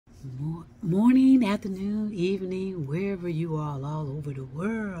Morning, afternoon, evening, wherever you are all over the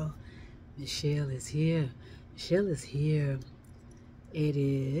world. Michelle is here. Michelle is here. It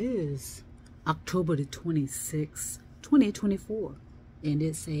is October the 26th, 2024. And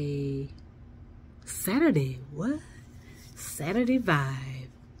it's a Saturday. What? Saturday vibe.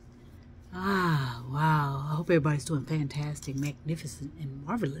 Wow. I hope everybody's doing fantastic, magnificent, and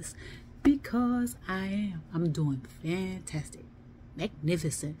marvelous. Because I am. I'm doing fantastic,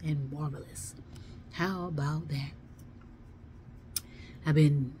 magnificent, and marvelous. How about that? I've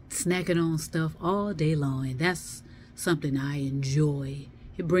been snacking on stuff all day long, and that's something I enjoy.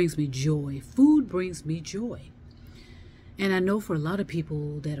 It brings me joy. Food brings me joy. And I know for a lot of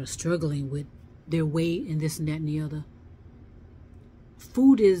people that are struggling with their weight and this and that and the other,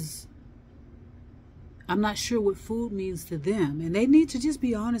 food is, I'm not sure what food means to them, and they need to just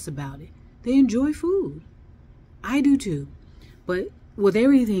be honest about it. They enjoy food. I do too. But with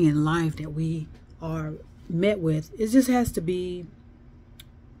everything in life that we are met with, it just has to be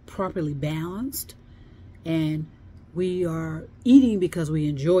properly balanced. And we are eating because we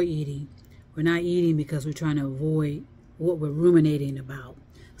enjoy eating. We're not eating because we're trying to avoid what we're ruminating about.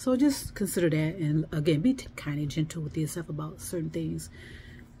 So just consider that. And again, be kind and gentle with yourself about certain things.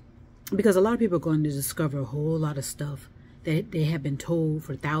 Because a lot of people are going to discover a whole lot of stuff that they have been told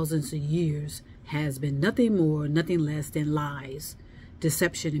for thousands of years has been nothing more, nothing less than lies,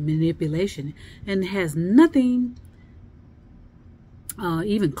 deception, and manipulation, and has nothing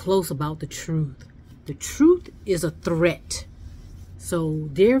even close about the truth. The truth is a threat. So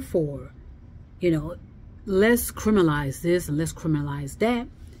therefore, let's criminalize this and let's criminalize that.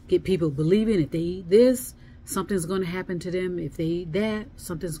 Get people believing if they eat this, something's going to happen to them. If they eat that,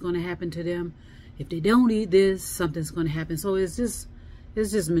 something's going to happen to them. If they don't eat this, something's going to happen. So it's just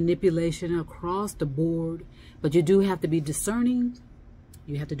manipulation across the board. But you do have to be discerning.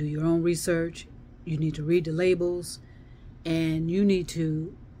 You have to do your own research. You need to read the labels. And you need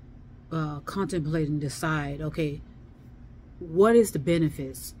to contemplate and decide, okay, what is the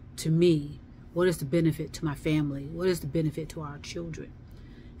benefits to me? What is the benefit to my family? What is the benefit to our children?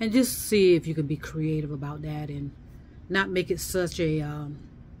 And just see if you can be creative about that and not make it such a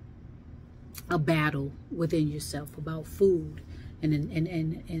battle within yourself about food,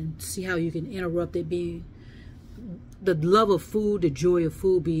 and see how you can interrupt it being the love of food, the joy of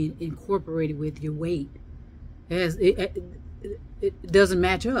food being incorporated with your weight. It doesn't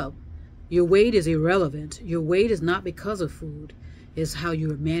match up. Your weight is irrelevant. Your weight is not because of food. It's how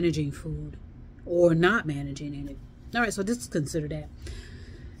you're managing food or not managing it. All right, so just consider that.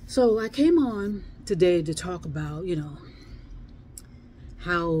 So I came on today to talk about,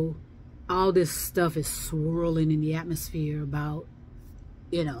 how all this stuff is swirling in the atmosphere about,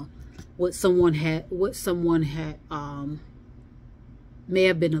 what someone may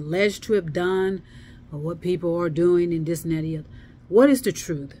have been alleged to have done, or what people are doing, and this and that and the other. What is the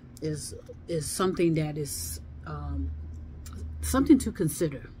truth is something that is something to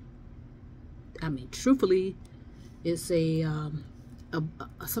consider. I mean, truthfully, it's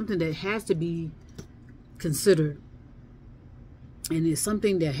something that has to be considered, and it's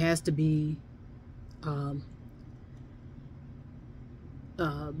something that has to be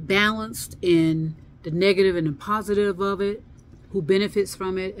balanced in the negative and the positive of it, who benefits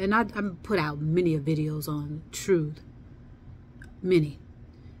from it. And I put out many videos on truth, many.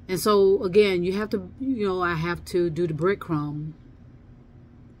 And so again, you have to, I have to do the breadcrumb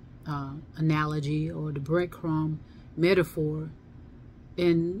analogy or the breadcrumb metaphor,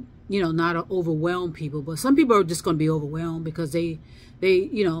 and not to overwhelm people. But some people are just going to be overwhelmed because they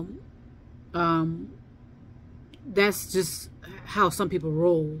that's just how some people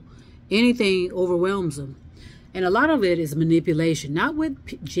roll. Anything overwhelms them. And a lot of it is manipulation, not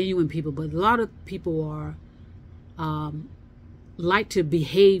with genuine people, but a lot of people are like to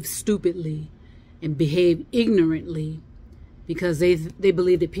behave stupidly and behave ignorantly because they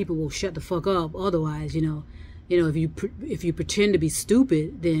believe that people will shut the fuck up. Otherwise, if you pretend to be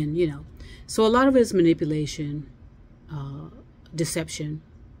stupid, then So a lot of it is manipulation, deception,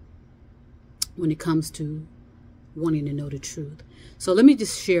 when it comes to wanting to know the truth. So let me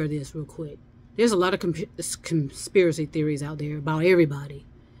just share this real quick. There's a lot of conspiracy theories out there about everybody.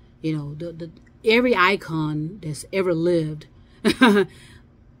 Every icon that's ever lived,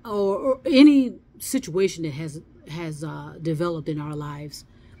 or any situation that has developed in our lives,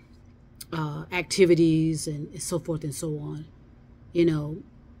 activities and so forth and so on.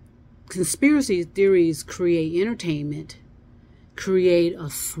 Conspiracy theories create entertainment, create a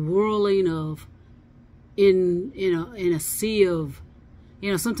swirling of in a sea of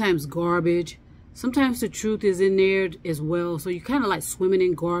sometimes garbage, Sometimes the truth is in there as well. So you're kind of like swimming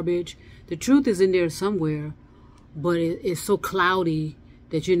in garbage. The truth is in there somewhere, but it's so cloudy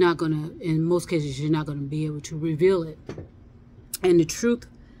that you're not going to, in most cases, you're not going to be able to reveal it. And the truth,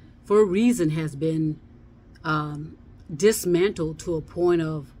 for a reason, has been dismantled to a point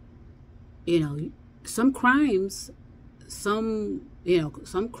of, some crimes, some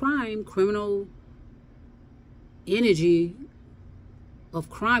crime, criminal energy of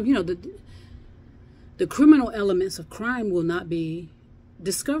crime, the criminal elements of crime will not be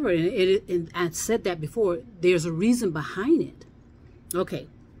discovered. And I said that before. There's a reason behind it. Okay.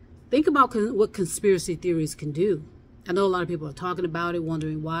 Think about what conspiracy theories can do. I know a lot of people are talking about it,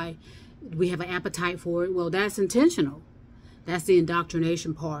 wondering why we have an appetite for it. Well, that's intentional. That's the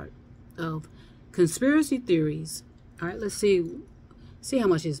indoctrination part of conspiracy theories. All right, let's see how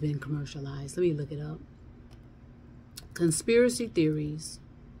much it's been commercialized. Let me look it up. Conspiracy theories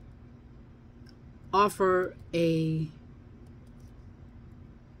offer a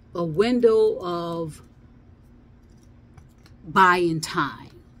window of buying time.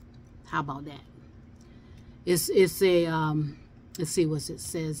 How about that? It's a let's see what it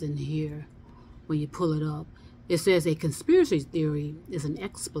says in here when you pull it up. It says a conspiracy theory is an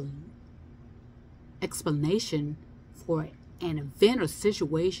explanation for an event or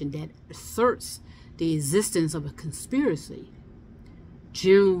situation that asserts the existence of a conspiracy,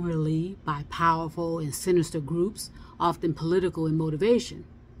 generally by powerful and sinister groups, often political in motivation.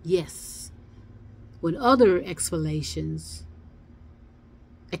 Yes, when other explanations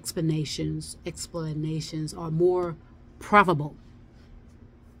are more probable.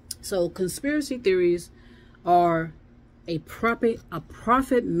 So conspiracy theories are a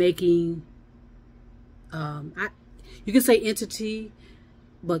profit-making, you can say entity,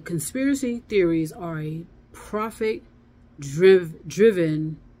 but conspiracy theories are a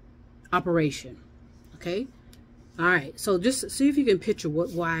profit-driven operation. Okay? All right. So just see if you can picture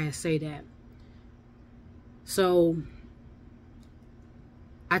why I say that. So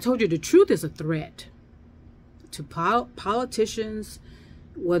I told you the truth is a threat to politicians,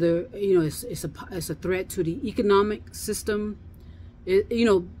 whether it's a threat to the economic system.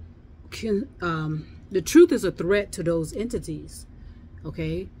 The truth is a threat to those entities.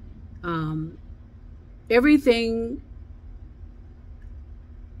 Okay, everything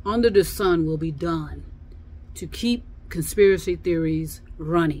under the sun will be done to keep conspiracy theories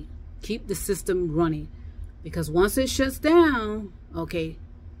running, keep the system running, because once it shuts down, okay,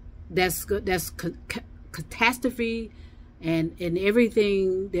 that's catastrophe and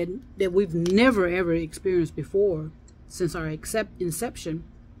everything that we've never ever experienced before since our inception.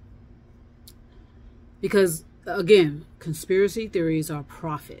 Because again, conspiracy theories are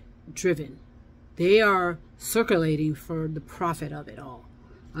profit driven. They are circulating for the profit of it all.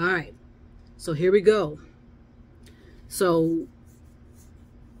 All right, so here we go. So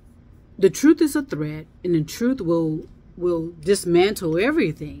the truth is a threat, and the truth will dismantle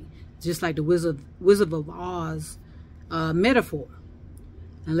everything, just like the Wizard of Oz metaphor.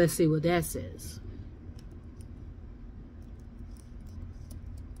 And let's see what that says.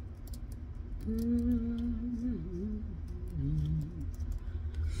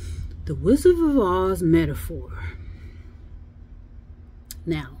 The Wizard of Oz metaphor.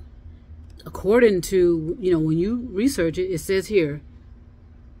 Now, according to, when you research it, it says here,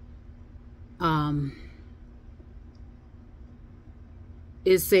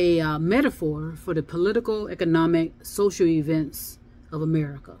 it's a metaphor for the political, economic, social events of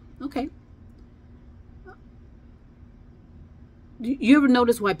America. Okay. Do you ever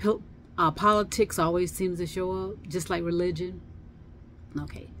notice why politics always seems to show up, just like religion?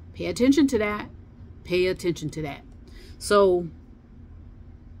 Okay. Pay attention to that. Pay attention to that. So,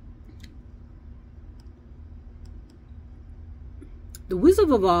 the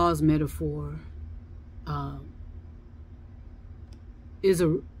Wizard of Oz metaphor is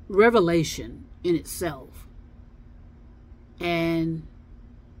a revelation in itself. And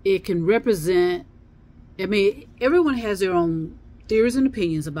it can represent, everyone has their own theories and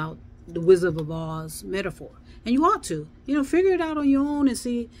opinions about the Wizard of Oz metaphor. And you ought to, figure it out on your own and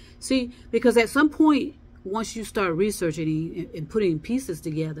see, because at some point, once you start researching and putting pieces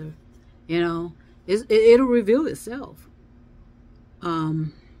together, it'll reveal itself.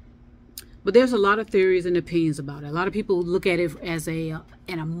 But there's a lot of theories and opinions about it. A lot of people look at it as an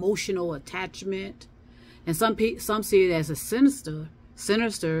emotional attachment, and some see it as a sinister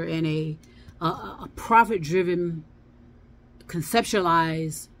and a profit-driven,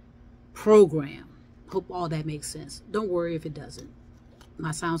 conceptualized program. Hope all that makes sense. Don't worry if it doesn't.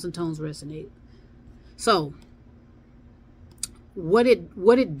 My sounds and tones resonate. So, what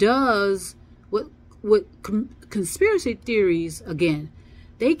it does, what with conspiracy theories, again,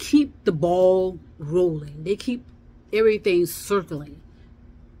 they keep the ball rolling. They keep everything circling.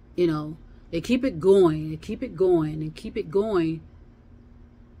 You know, they keep it going and keep it going and keep it going.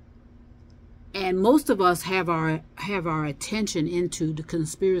 And most of us have our attention into the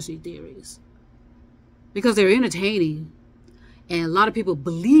conspiracy theories because they're entertaining. And a lot of people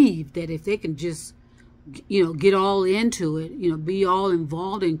believe that if they can just, you know, get all into it, you know, be all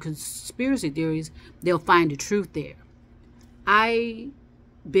involved in conspiracy theories, they'll find the truth there. I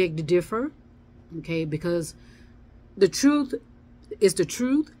beg to differ, okay, because the truth is the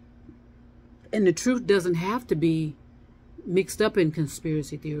truth, and the truth doesn't have to be mixed up in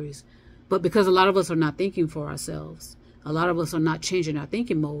conspiracy theories. But because a lot of us are not thinking for ourselves, a lot of us are not changing our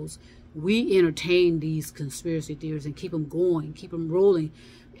thinking modes, we entertain these conspiracy theories and keep them going, keep them rolling.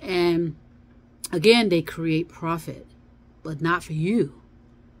 And again, they create profit, but not for you.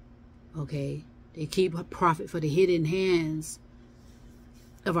 Okay? They keep a profit for the hidden hands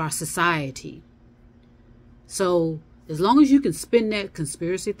of our society. So as long as you can spin that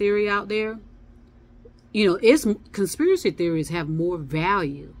conspiracy theory out there, you know, conspiracy theories have more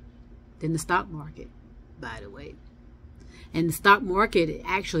value than the stock market, by the way. And the stock market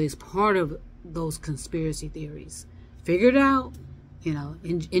actually is part of those conspiracy theories. Figure it out, you know,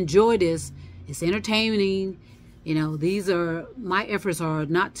 enjoy this. It's entertaining. You know, these are, my efforts are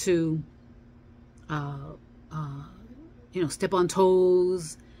not to, you know, step on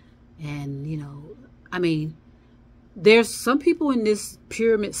toes. And, you know, I mean, there's some people in this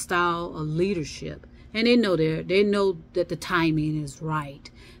pyramid style of leadership, and they know that the timing is right.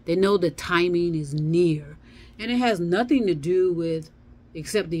 They know the timing is near. And it has nothing to do with,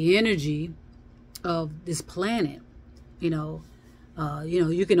 except the energy of this planet. You know,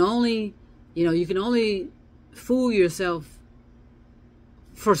 you can only fool yourself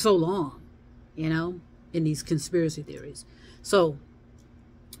for so long, you know, in these conspiracy theories. So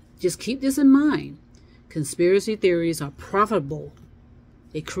just keep this in mind. Conspiracy theories are profitable.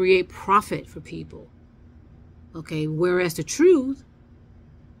 They create profit for people. Okay, whereas the truth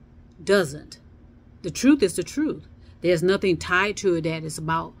doesn't. The truth is the truth. There's nothing tied to it that is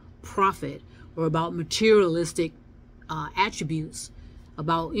about profit or about materialistic attributes.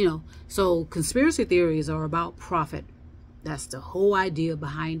 About, you know, so conspiracy theories are about profit. That's the whole idea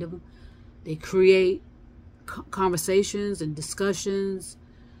behind them. They create conversations and discussions,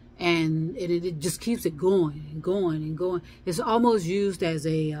 and it just keeps it going and going and going. It's almost used as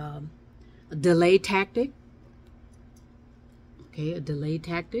a delay tactic. Okay, a delay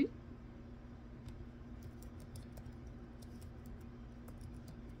tactic.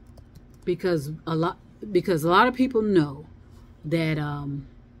 Because a lot of people know that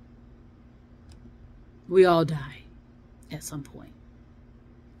we all die at some point.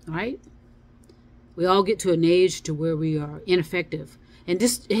 All right? We all get to an age to where we are ineffective. And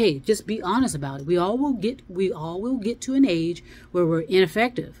just be honest about it. We all will get to an age where we're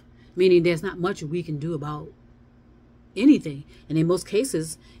ineffective, meaning there's not much we can do about anything. And in most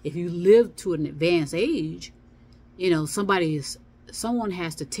cases, if you live to an advanced age, you know, someone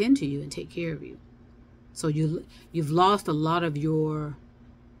has to tend to you and take care of you. So you've lost a lot of your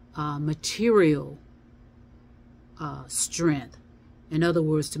material strength. In other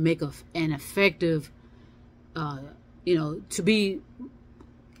words, to make an effective, you know, to be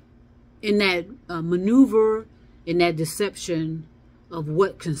in that maneuver, in that deception of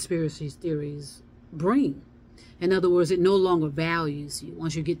what conspiracy theories bring. In other words, it no longer values you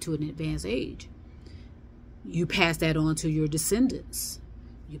once you get to an advanced age. You pass that on to your descendants.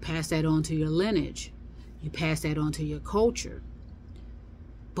 You pass that on to your lineage. You pass that on to your culture.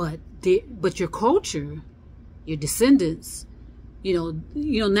 But your culture, your descendants, you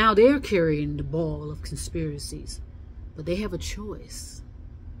know, now they're carrying the ball of conspiracies. But they have a choice,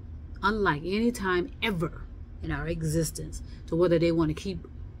 unlike any time ever in our existence, to whether they want to keep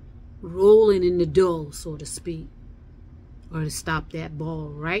rolling in the dough, so to speak, or to stop that ball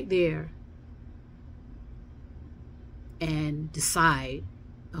right there and decide,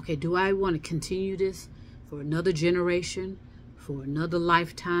 okay, do I want to continue this for another generation, for another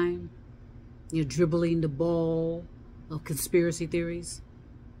lifetime, you know, dribbling the ball of conspiracy theories?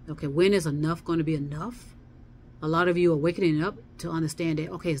 Okay, when is enough going to be enough? A lot of you are waking up to understand that,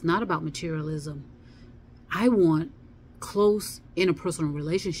 okay, it's not about materialism. I want close interpersonal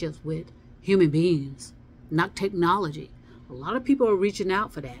relationships with human beings, not technology. A lot of people are reaching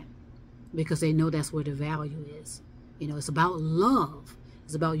out for that because they know that's where the value is. You know, it's about love.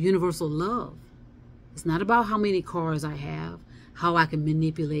 It's about universal love. It's not about how many cars I have, how I can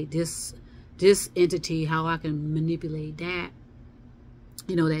manipulate this entity, how I can manipulate that.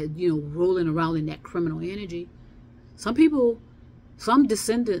 that, rolling around in that criminal energy. Some people, some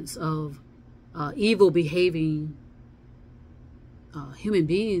descendants of evil behaving human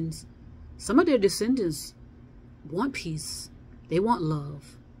beings, some of their descendants want peace. They want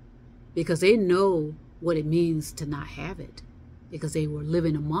love because they know what it means to not have it, because they were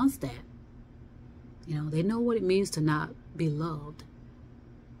living amongst that. They know what it means to not be loved.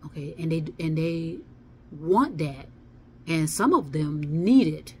 Okay, and they want that, and some of them need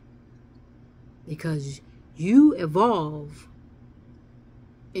it because you evolve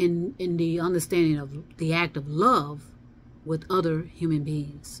in the understanding of the act of love with other human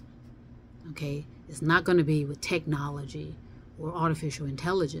beings. Okay, it's not going to be with technology or artificial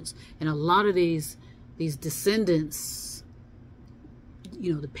intelligence. And a lot of these descendants,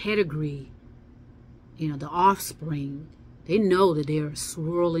 the pedigree, the offspring, they know that they are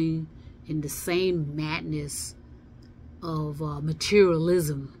swirling in the same madness of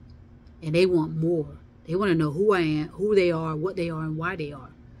materialism, and they want more. They want to know who I am, who they are, what they are, and why they are.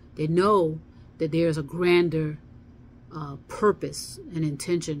 They know that there's a grander purpose and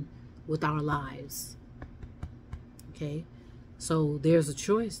intention with our lives. Okay, so there's a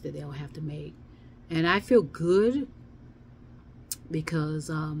choice that they'll have to make, and I feel good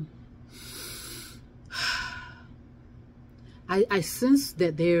because I sense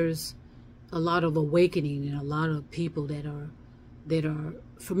that there's a lot of awakening and a lot of people that are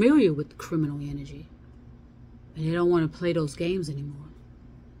familiar with criminal energy, and they don't want to play those games anymore.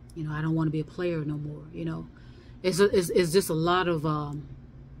 I don't want to be a player no more. It's just a lot of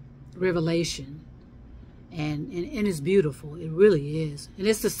revelation, and it's beautiful. It really is, and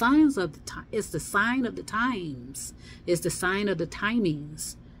it's the signs of the time. It's the sign of the times. It's the sign of the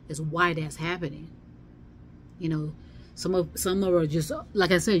timings. Is why that's happening. Some of are just,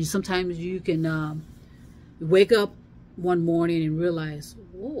 like I said, sometimes you can wake up one morning and realize,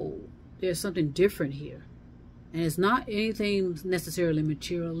 whoa, there's something different here. And it's not anything necessarily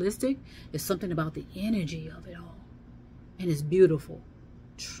materialistic. It's something about the energy of it all. And it's beautiful.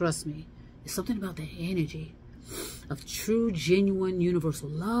 Trust me. It's something about the energy of true, genuine, universal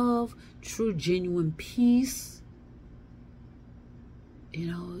love, true, genuine peace.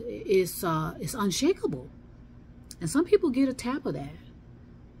 It's unshakable. And some people get a tap of that.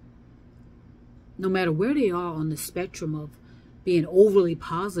 No matter where they are on the spectrum of being overly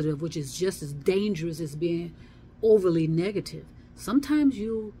positive, which is just as dangerous as being overly negative. Sometimes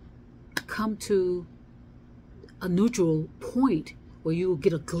you come to a neutral point where you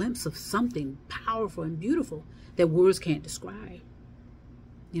get a glimpse of something powerful and beautiful that words can't describe.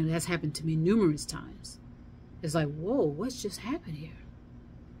 That's happened to me numerous times. It's like, whoa, what's just happened here?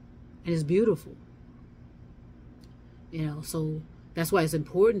 And it's beautiful. So that's why it's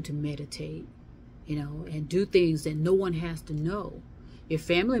important to meditate, and do things that no one has to know. Your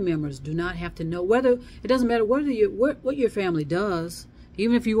family members do not have to know. It doesn't matter what your family does.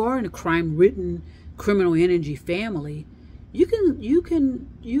 Even if you are in a crime-ridden, criminal energy family, you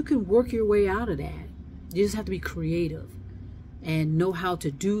can work your way out of that. You just have to be creative and know how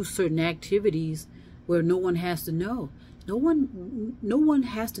to do certain activities where no one has to know. No one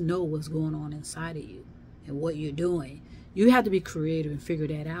has to know what's going on inside of you and what you're doing. You have to be creative and figure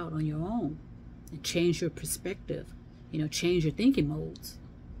that out on your own and change your perspective, change your thinking modes.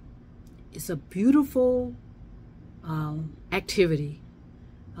 It's a beautiful activity.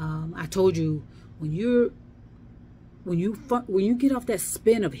 I told you, when you get off that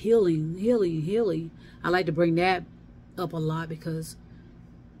spin of healing, I like to bring that up a lot because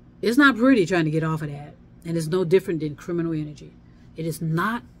it's not pretty trying to get off of that. And it's no different than criminal energy. It is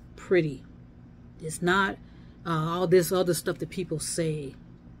not pretty. It's not all this other stuff that people say.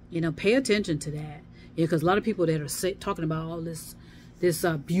 Pay attention to that. Because a lot of people that are talking about all this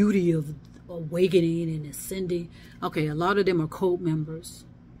beauty of awakening and ascending. Okay, a lot of them are cult members.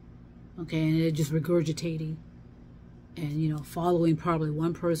 Okay, and they're just regurgitating and, following probably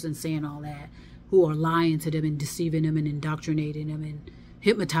one person saying all that, who are lying to them and deceiving them and indoctrinating them and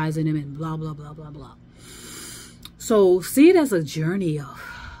hypnotizing them and blah, blah, blah, blah, blah. So see it as a journey of,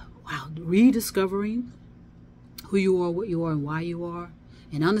 rediscovering who you are, what you are, and why you are,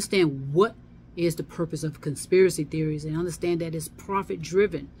 and understand what is the purpose of conspiracy theories, and understand that it's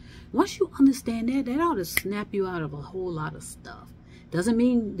profit-driven. Once you understand that, that ought to snap you out of a whole lot of stuff. Doesn't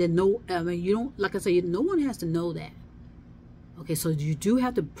mean that you don't, like I say, no one has to know that. Okay, so you do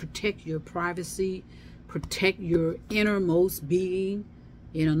have to protect your privacy, protect your innermost being.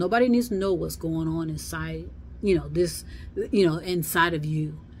 Nobody needs to know what's going on inside, inside of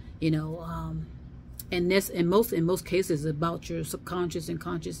you, and that's in most cases about your subconscious and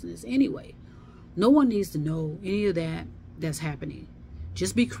consciousness anyway. No one needs to know any of that that's happening.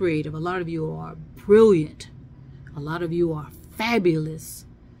 Just be creative. A lot of you are brilliant. A lot of you are fabulous.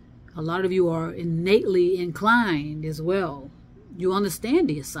 A lot of you are innately inclined as well. You understand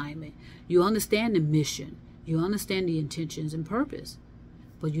the assignment. You understand the mission. You understand the intentions and purpose.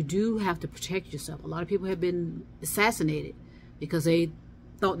 But you do have to protect yourself. A lot of people have been assassinated because they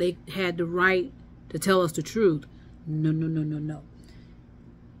thought they had the right to tell us the truth. No, no, no, no, no.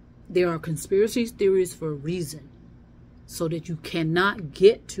 There are conspiracy theories for a reason, so that you cannot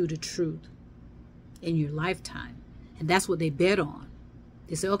get to the truth in your lifetime. And that's what they bet on.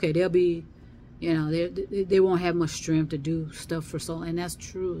 They say, okay, they'll be, you know, they won't have much strength to do stuff for so long. And that's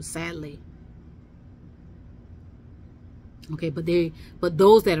true, sadly. Okay, but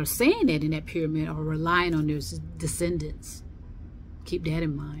those that are saying that in that pyramid are relying on their descendants. Keep that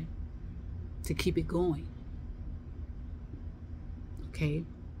in mind to keep it going. Okay,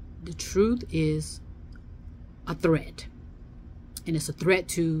 the truth is a threat, and it's a threat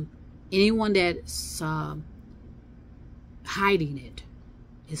to anyone that's hiding it.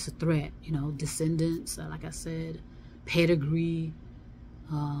 It's a threat, you know, descendants, like I said, pedigree.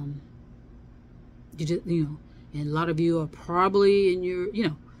 You know, and a lot of you are probably in your, you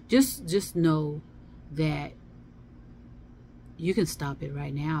know, just know that you can stop it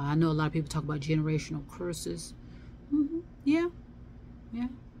right now. I know a lot of people talk about generational curses. Yeah. You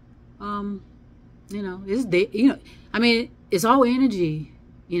know, you know, I mean, it's all energy.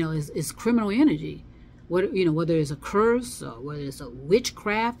 You know, it's criminal energy. You know, whether it's a curse or whether it's a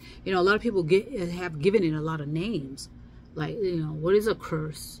witchcraft. You know, a lot of people have given it a lot of names. Like, you know, what is a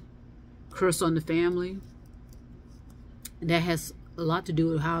curse? Curse on the family. And that has a lot to do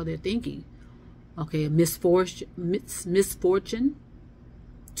with how they're thinking. Okay, a misfortune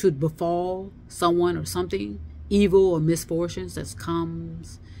to befall someone or something, evil or misfortunes that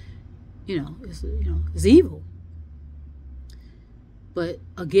comes, you know, it's evil. But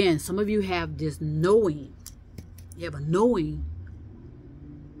again, some of you have this knowing. You have a knowing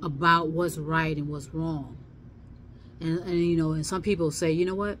about what's right and what's wrong. And you know, and some people say, you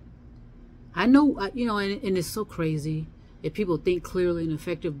know what? I know, you know, and it's so crazy. If people think clearly and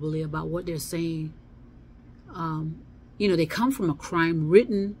effectively about what they're saying, you know, they come from a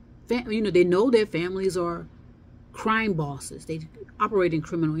crime-ridden family. You know, they know their families are crime bosses. They operate in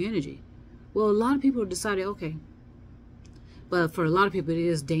criminal energy. Well, a lot of people have decided, okay. But for a lot of people, it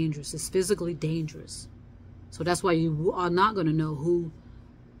is dangerous. It's physically dangerous. So that's why you are not going to know who,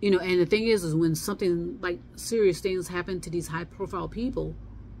 you know, and the thing is when something like serious things happen to these high-profile people,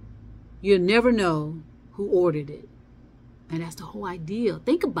 you'll never know who ordered it. And that's the whole idea.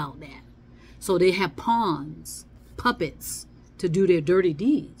 Think about that. So they have pawns, puppets, to do their dirty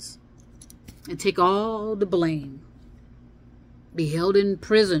deeds and take all the blame. Be held in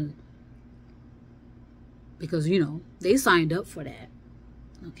prison because, you know, they signed up for that.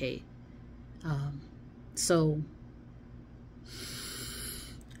 Okay. So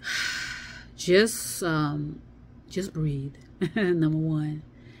just breathe. Number one,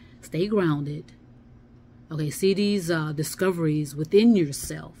 stay grounded. Okay, see these discoveries within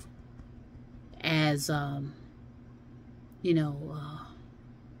yourself as, you know,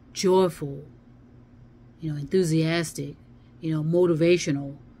 joyful, you know, enthusiastic, you know,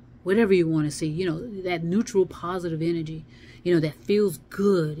 motivational, whatever you want to see, you know, that neutral, positive energy, you know, that feels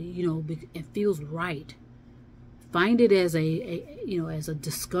good, you know, it feels right. Find it as you know, as a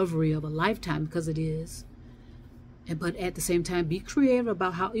discovery of a lifetime, because it is. But at the same time, be creative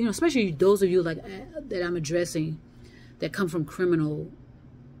about how, you know, especially those of you like that I'm addressing that come from criminal,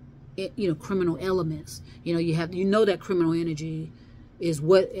 you know, criminal elements. You know, you know that criminal energy is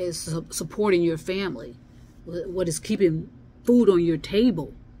what is supporting your family, what is keeping food on your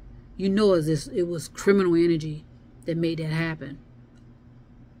table. You know, it was criminal energy that made that happen.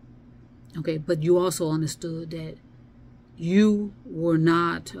 Okay, but you also understood that you were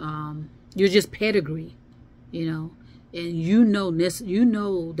not, you're just pedigree. You know, and you know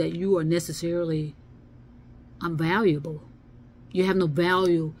that you are necessarily unvaluable. You have no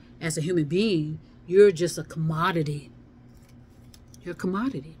value as a human being. You're just a commodity. You're a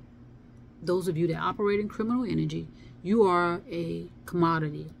commodity. Those of you that operate in criminal energy, you are a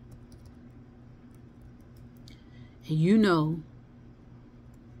commodity. And you know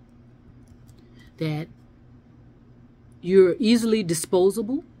that you're easily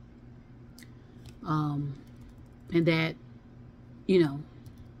disposable. And that, you know,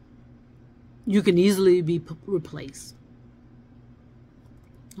 you can easily be replaced.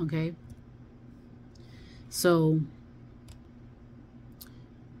 Okay? So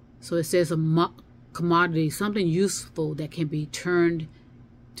it says a commodity, something useful that can be turned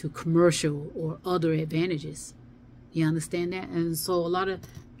to commercial or other advantages. You understand that? And so a lot of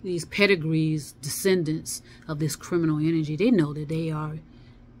these pedigrees, descendants of this criminal energy, they know that they are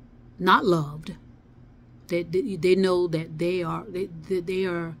not loved. They know that they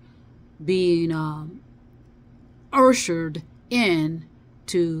are being ushered in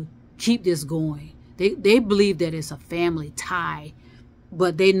to keep this going. They believe that it's a family tie,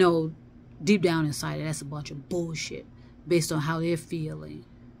 but they know deep down inside that's a bunch of bullshit based on how they're feeling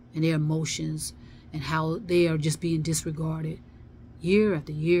and their emotions and how they are just being disregarded year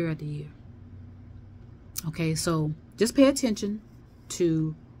after year after year. Okay, so just pay attention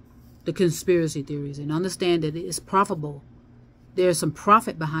to the conspiracy theories and understand that it's profitable. There's some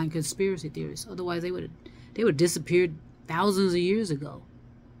profit behind conspiracy theories. Otherwise, they would have disappeared thousands of years ago.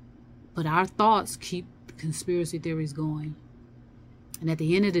 But our thoughts keep conspiracy theories going. And at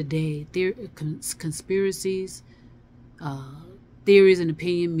the end of the day, conspiracies, theories, and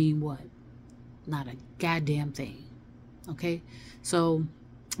opinion mean what? Not a goddamn thing. Okay? So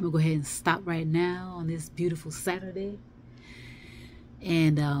I'm going to go ahead and stop right now on this beautiful Saturday.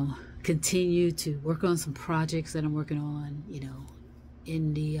 And continue to work on some projects that I'm working on, you know,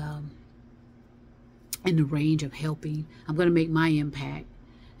 in the range of helping. I'm going to make my impact,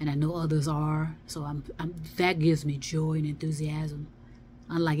 and I know others are. So that gives me joy and enthusiasm.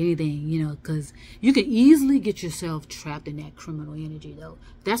 Unlike anything, you know, because you can easily get yourself trapped in that criminal energy, though.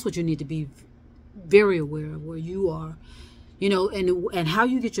 That's what you need to be very aware of, where you are, you know, and how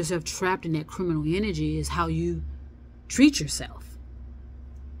you get yourself trapped in that criminal energy is how you treat yourself.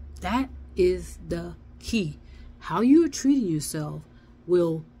 That is the key. How you are treating yourself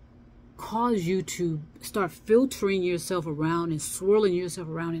will cause you to start filtering yourself around and swirling yourself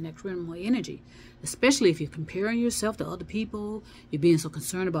around in that criminal energy. Especially if you're comparing yourself to other people, you're being so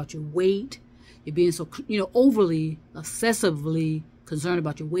concerned about your weight, you're being so, you know, overly, obsessively concerned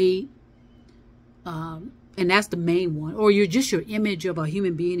about your weight. And that's the main one. Or you're just your image of a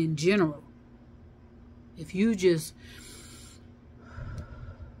human being in general. If you just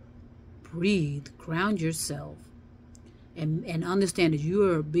breathe, ground yourself, and understand that you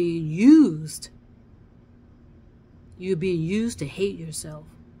are being used. You're being used to hate yourself.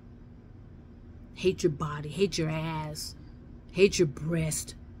 Hate your body, hate your ass, hate your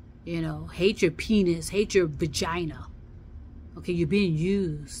breast, you know, hate your penis, hate your vagina. Okay, you're being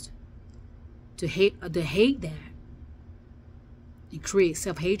used to hate that and create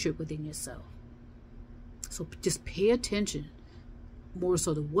self-hatred within yourself. So just pay attention more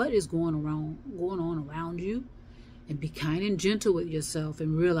so to what is going on around you, and be kind and gentle with yourself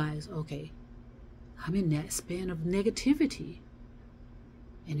and realize, okay, I'm in that span of negativity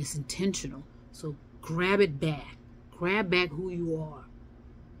and it's intentional. So grab it back. Grab back who you are.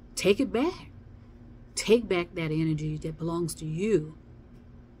 Take it back. Take back that energy that belongs to you.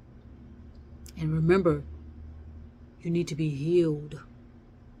 And remember, you need to be healed.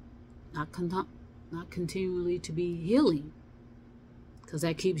 Not continually to be healing. Because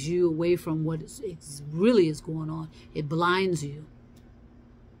that keeps you away from what it's really is going on. It blinds you.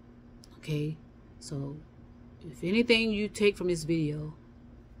 Okay? So, if anything you take from this video,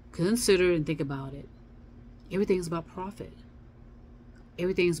 consider and think about it. Everything's about profit.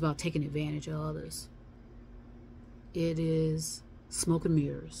 Everything's about taking advantage of others. It is smoke and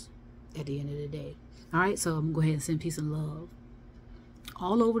mirrors at the end of the day. Alright, so I'm going to go ahead and send peace and love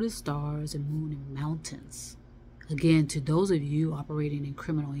all over the stars and moon and mountains. Again, to those of you operating in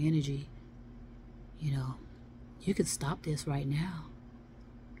criminal energy, you know, you can stop this right now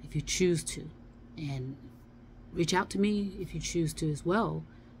if you choose to. And reach out to me if you choose to as well.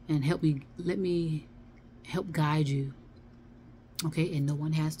 And let me help guide you. Okay, and no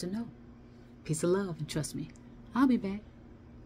one has to know. Peace and love, and trust me, I'll be back.